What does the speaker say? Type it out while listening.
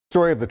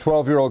Story of the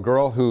 12-year-old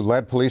girl who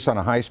led police on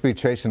a high-speed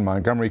chase in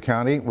Montgomery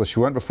County. Well, she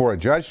went before a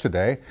judge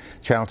today.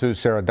 Channel 2's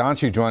Sarah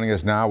Donchie joining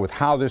us now with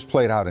how this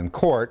played out in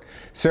court.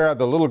 Sarah,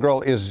 the little girl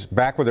is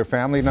back with her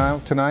family now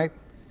tonight?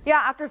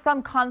 Yeah, after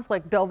some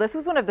conflict, Bill, this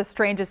was one of the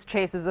strangest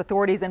chases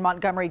authorities in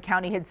Montgomery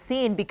County had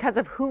seen because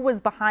of who was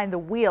behind the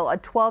wheel. A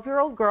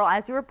 12-year-old girl,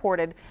 as you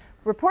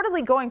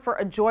reportedly going for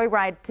a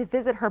joyride to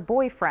visit her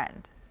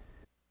boyfriend.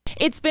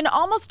 It's been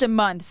almost a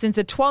month since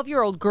a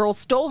 12-year-old girl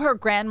stole her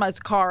grandma's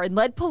car and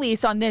led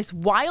police on this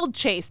wild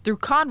chase through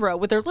Conroe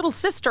with her little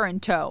sister in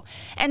tow.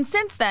 And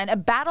since then, a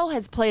battle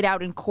has played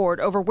out in court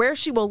over where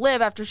she will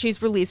live after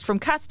she's released from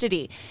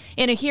custody.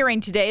 In a hearing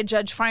today, a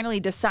judge finally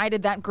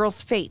decided that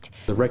girl's fate.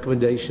 The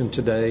recommendation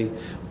today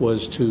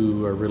was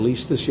to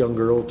release this young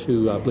girl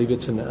to, I believe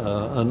it's an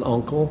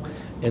uncle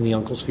and the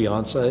uncle's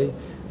fiance.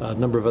 A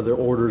number of other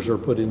orders are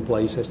put in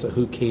place as to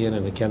who can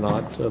and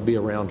cannot be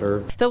around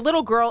her. The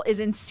little girl is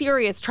in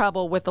serious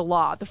trouble with the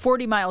law. The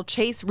 40-mile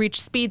chase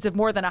reached speeds of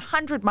more than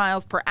 100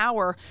 miles per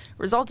hour,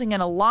 resulting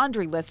in a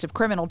laundry list of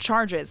criminal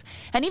charges.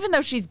 And even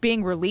though she's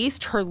being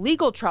released, her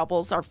legal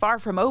troubles are far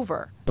from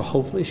over. So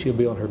hopefully she'll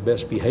be on her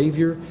best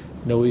behavior,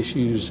 no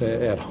issues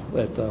at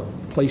the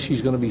place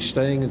she's going to be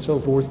staying and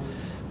so forth,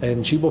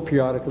 and she will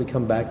periodically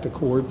come back to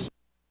court.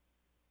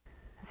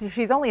 So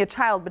she's only a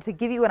child, but to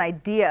give you an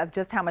idea of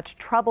just how much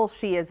trouble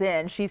she is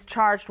in, she's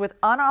charged with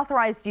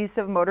unauthorized use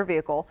of a motor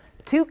vehicle,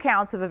 2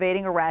 counts of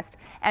evading arrest,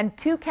 and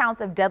 2 counts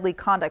of deadly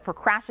conduct for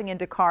crashing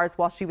into cars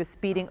while she was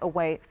speeding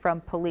away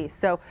from police.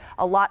 So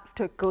a lot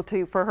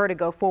for her to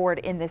go forward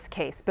in this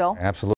case. Bill? Absolutely.